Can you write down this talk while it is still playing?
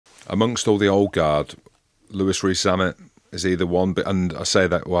amongst all the old guard, Louis-Rees Zammit is either one, but, and I say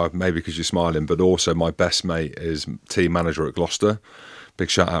that, well, maybe because you're smiling, but also my best mate is team manager at Gloucester. Big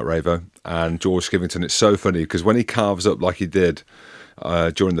shout out, Ravo. And George Skivington. It's so funny because when he carves up like he did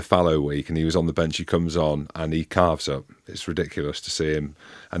during the fallow week and he was on the bench, he comes on and he carves up. It's ridiculous to see him.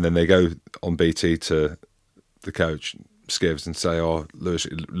 And then they go on BT to the coach, Skivs, and say, oh,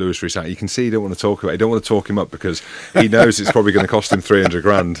 Louis-Rees Zammit. You can see he don't want to talk about it. He don't want to talk him up because he knows it's probably going to cost him 300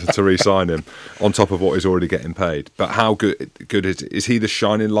 grand to re-sign him on top of what he's already getting paid. But how good is he the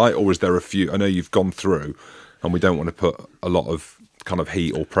shining light, or is there a few? I know you've gone through and we don't want to put a lot of kind of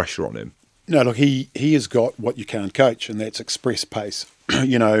heat or pressure on him. No, look, he has got what you can't coach, and that's express pace.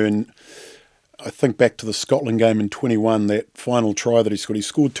 And I think back to the Scotland game in 21, that final try that he scored. He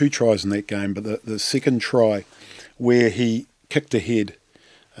scored 2 tries in that game, but the second try where he kicked ahead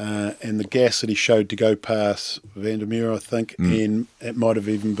and the gas that he showed to go past Vandermeer, I think, and it might have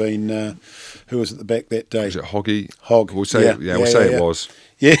even been, who was at the back that day? Was it Hoggy? Hog. We'll say, we'll say it was.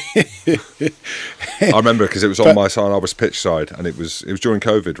 Yeah. I remember because it was on my side, I was pitch side, and it was during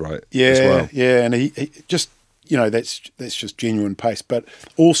COVID, right? Yeah, as well. Yeah, and he just, that's just genuine pace, but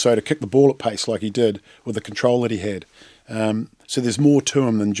also to kick the ball at pace like he did with the control that he had. So there's more to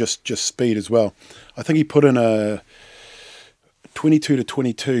him than just speed as well. I think he put in a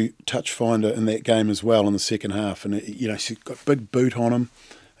 22-22 touch finder in that game as well in the second half, and he's got a big boot on him.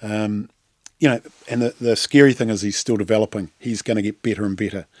 And the scary thing is he's still developing. He's going to get better and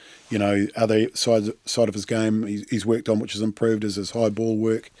better. Other side of his game he's worked on, which has improved, is his high ball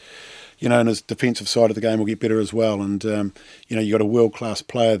work. And his defensive side of the game will get better as well. And you've got a world-class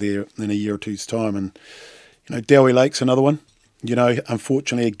player there in a year or two's time. And Dowie Lake's another one.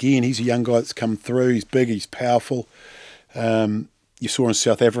 Unfortunately, again, he's a young guy that's come through. He's big, he's powerful. You saw in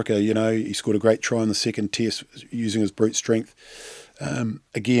South Africa, he scored a great try in the second test using his brute strength.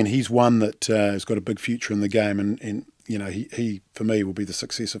 Again, he's one that has got a big future in the game, and he for me will be the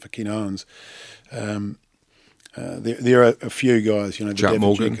successor for Ken Owens. There are a few guys, Jack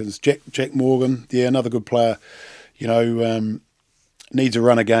Morgan. Jenkins, Jack Morgan, another good player. Needs a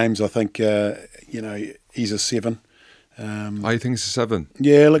run of games. I think he's a 7. I think he's a 7.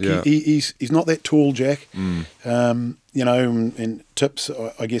 Yeah, look, yeah. He's not that tall, Jack. And tips,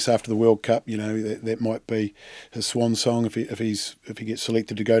 I guess after the World Cup, that might be his swan song if he gets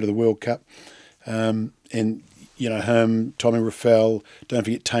selected to go to the World Cup. And him, Tommy Raffel, don't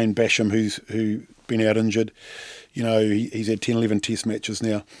forget Tane Basham, who's been out injured. He's had 10, 11 Test matches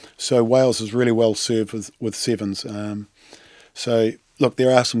now. So Wales is really well served with 7s. So look,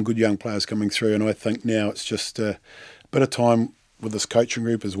 there are some good young players coming through, and I think now it's just a bit of time with this coaching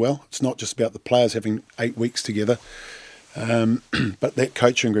group as well. It's not just about the players having 8 weeks together, but that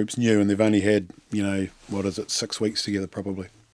coaching group's new, and they've only had 6 weeks together probably.